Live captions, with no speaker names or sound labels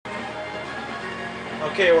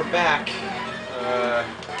Okay, we're back.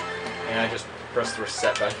 And I just pressed the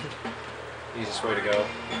reset button. Easiest way to go.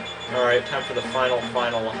 Alright, time for the final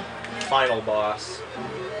boss.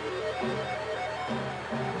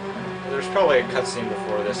 There's probably a cutscene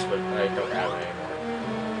before this, but I don't have it anymore.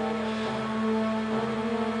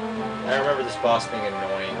 I remember this boss being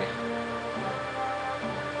annoying.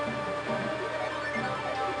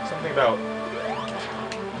 Something about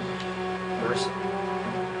first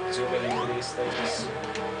zooming into these things.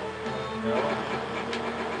 No?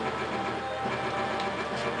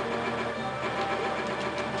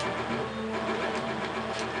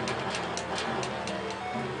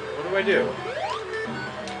 What do I do?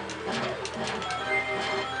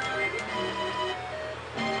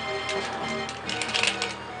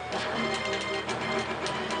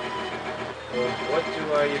 Well, what do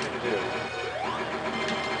I even do?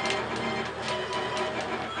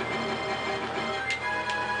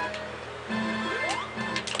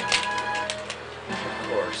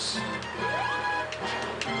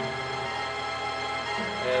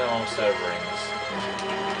 And almost out of rings.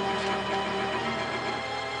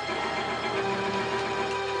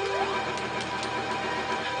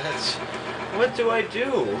 What do I do?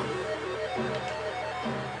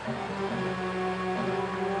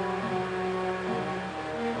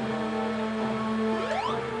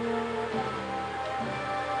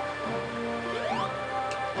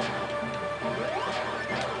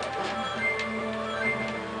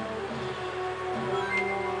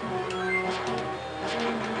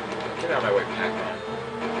 Get out of my way, Pac-Man.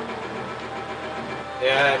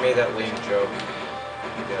 Yeah, I made that lame joke.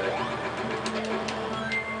 You got it.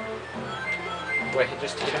 Wait, he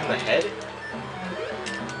just hit him in the head?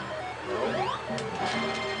 No.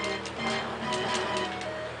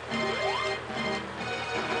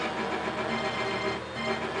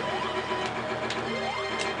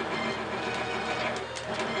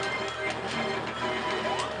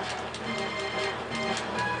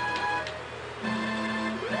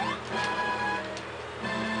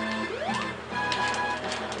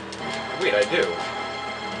 Wait, I do.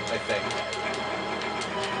 I think.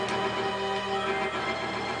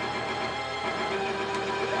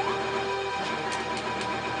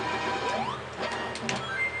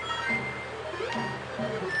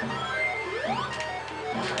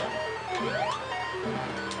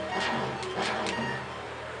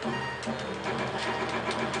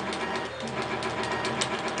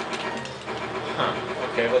 Huh.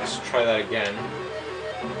 Okay, let's try that again.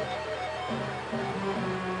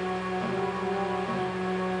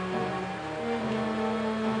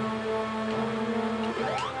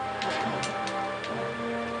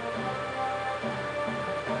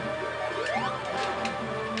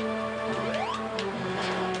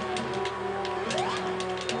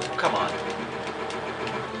 Come on.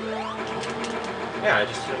 Yeah, I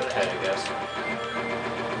just hit him in the head, I guess.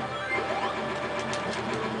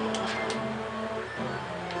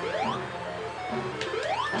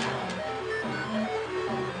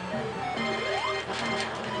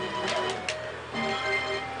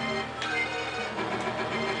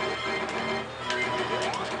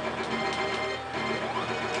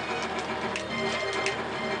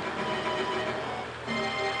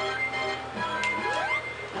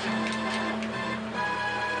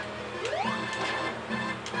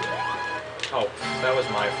 Oh, that was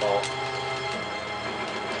my fault.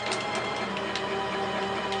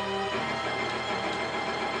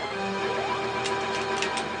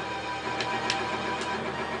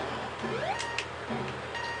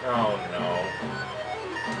 Oh no.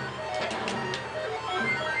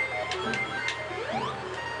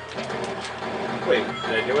 Wait,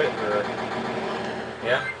 did I do it? Or...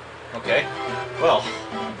 yeah? Okay. Well,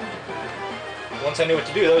 once I knew what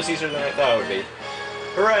to do, that was easier than I thought it would be.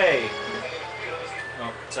 Hooray!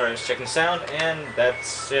 Oh, sorry, I was checking sound, and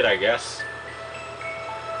that's it, I guess.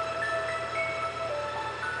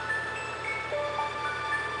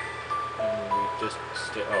 And we just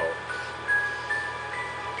oh.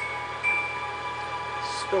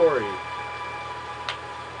 Story.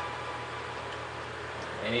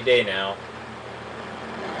 Any day now.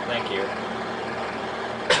 Thank you.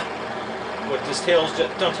 What, does Tails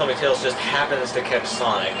just... don't tell me Tails just happens to catch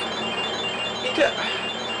Sonic. He could...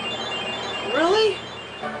 really?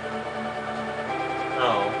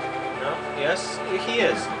 Oh. No? Yes? He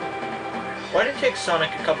is. Why did it take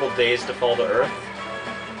Sonic a couple days to fall to Earth?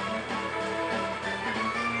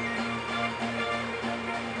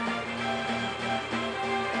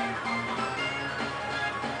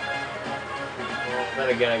 Well, then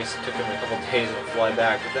again, I guess it took him a couple days to fly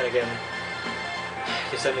back, but then again... I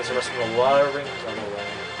guess that means there must have been a lot of rings on the way.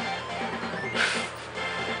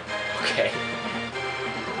 Okay.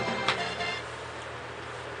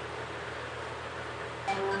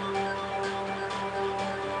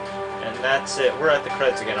 that's it. We're at the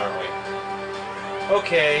credits again, aren't we?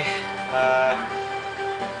 Okay.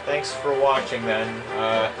 Thanks for watching then.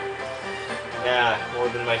 Yeah, more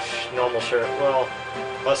than my normal share. Well,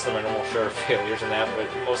 less than my normal share of failures and that, but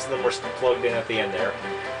most of them were plugged in at the end there.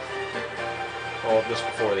 Well, just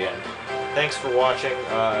before the end. Thanks for watching.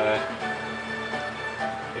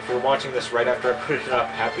 If you're watching this right after I put it up,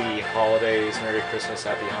 happy holidays, Merry Christmas,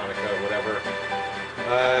 Happy Hanukkah, whatever.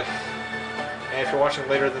 And if you're watching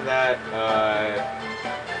later than that,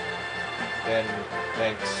 then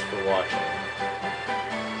thanks for watching.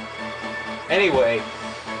 Anyway,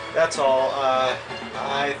 that's all.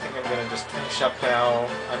 I think I'm gonna just finish up now.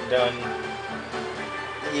 I'm done.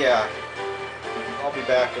 Yeah. I'll be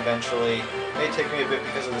back eventually. It may take me a bit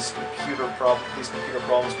because of these computer problems, but you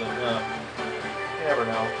never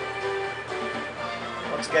know.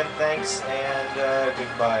 Once again, thanks, and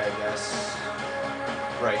goodbye, I guess.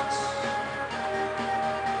 Right.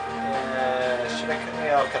 Should I cut?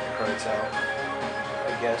 Yeah, I'll cut the credits out. I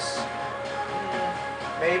guess.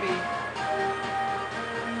 Maybe.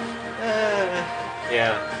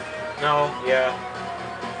 Yeah. No, yeah.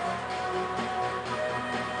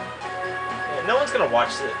 No one's gonna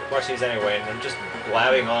watch these anyway, and I'm just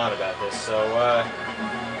blabbing on about this, so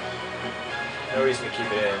no reason to keep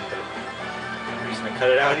it in, but no reason to cut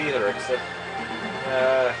it out either, except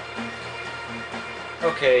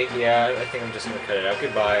okay, yeah, I think I'm just gonna cut it out.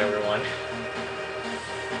 Goodbye, everyone.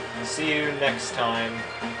 See you next time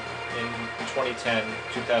in 2010,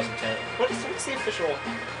 2010. What's the official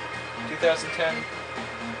 2010?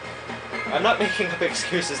 I'm not making up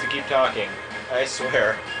excuses to keep talking, I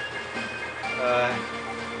swear.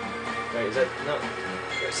 Wait, is that... no...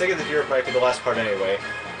 Sega the Hero might be the last part anyway.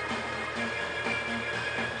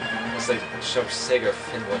 Unless they shove Sega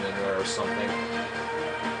Finland in there or something.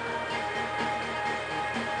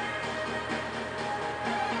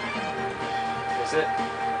 Is it?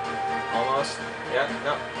 Almost? Yeah?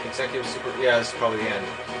 No. Executive Super... yeah, this is probably the end.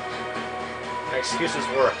 My excuses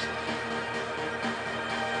worked.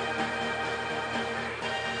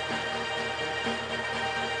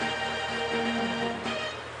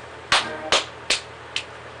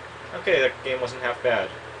 Okay, that game wasn't half bad.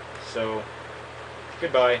 So,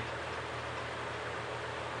 goodbye.